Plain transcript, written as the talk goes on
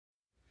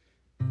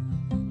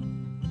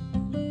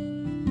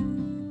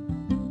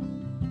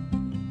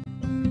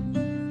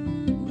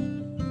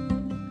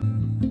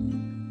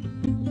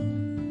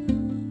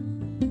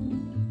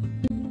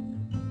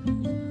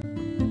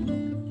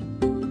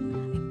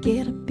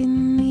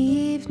in the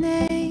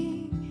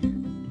evening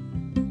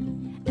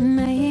and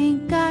I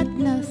ain't got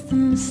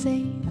nothing to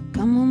say. I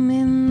come home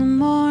in the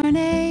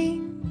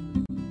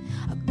morning,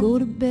 I go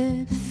to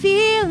bed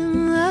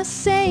feeling the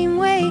same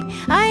way.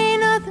 I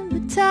ain't nothing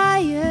but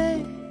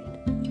tired.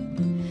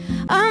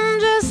 I'm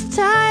just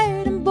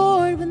tired and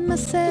bored with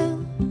myself.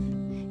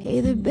 Hey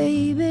there,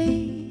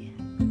 baby,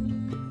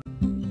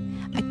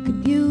 I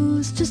could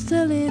use just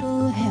a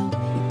little help.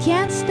 You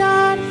can't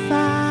start a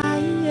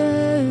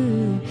fire,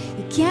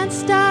 you can't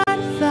start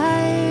a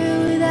fire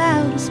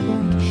without a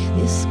spark.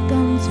 This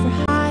gun's for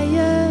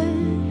hire,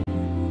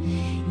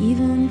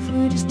 even if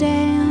we're just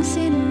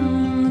dancing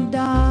in the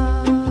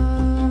dark.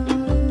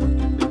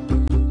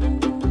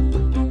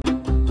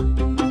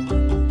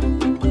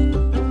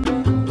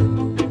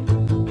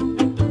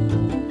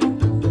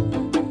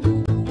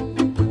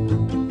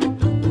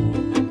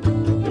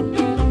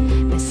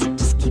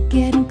 Messages keep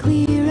getting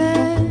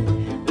clearer,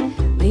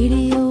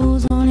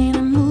 radio's on and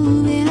I'm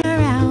moving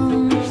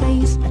around the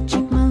place. I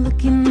check my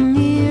look in the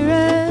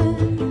mirror,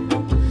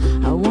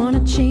 I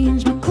wanna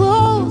change my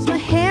clothes, my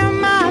hair,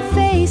 my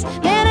face.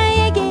 Man, I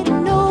ain't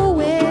getting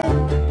nowhere.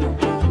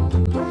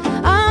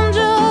 I'm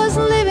just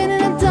living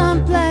in a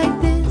dump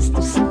like this.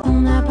 There's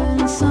something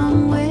happening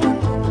somewhere.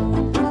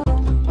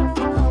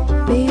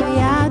 Baby,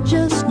 I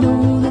just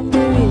know that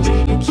there is.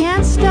 You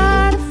can't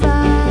start a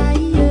fire,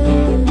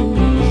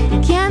 you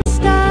can't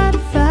start a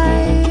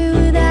fire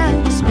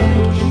without a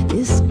spark.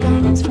 This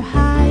gun's for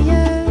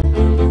hire,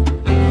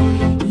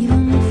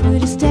 even if we're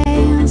just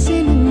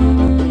dancing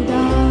in the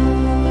dark.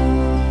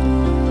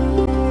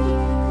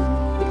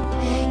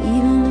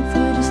 Even if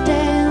we're just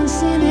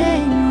dancing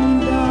in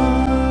the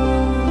dark.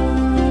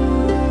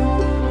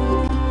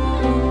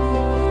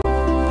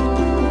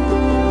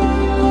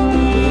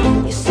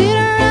 You sit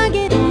around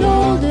getting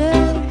older.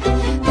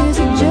 There's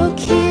a joke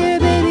here,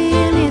 baby,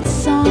 and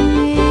it's on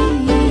me.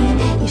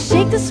 You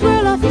shake the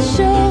swirl off your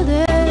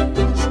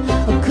shoulders.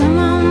 Oh, come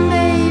on,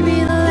 baby,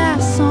 the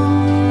laugh's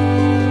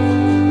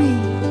on me.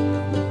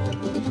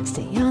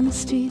 Stay on the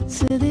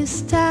streets of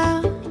this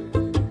town,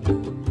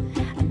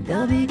 and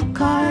they'll be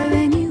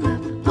carving you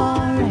up,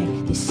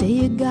 alright. They say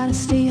you gotta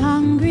stay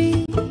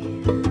hungry.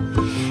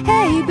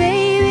 Hey,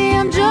 baby,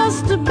 I'm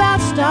just about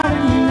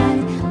starting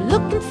tonight. I'm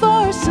looking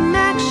for some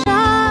action.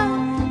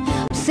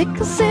 I'm sick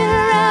of sitting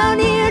around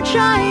here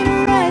trying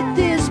to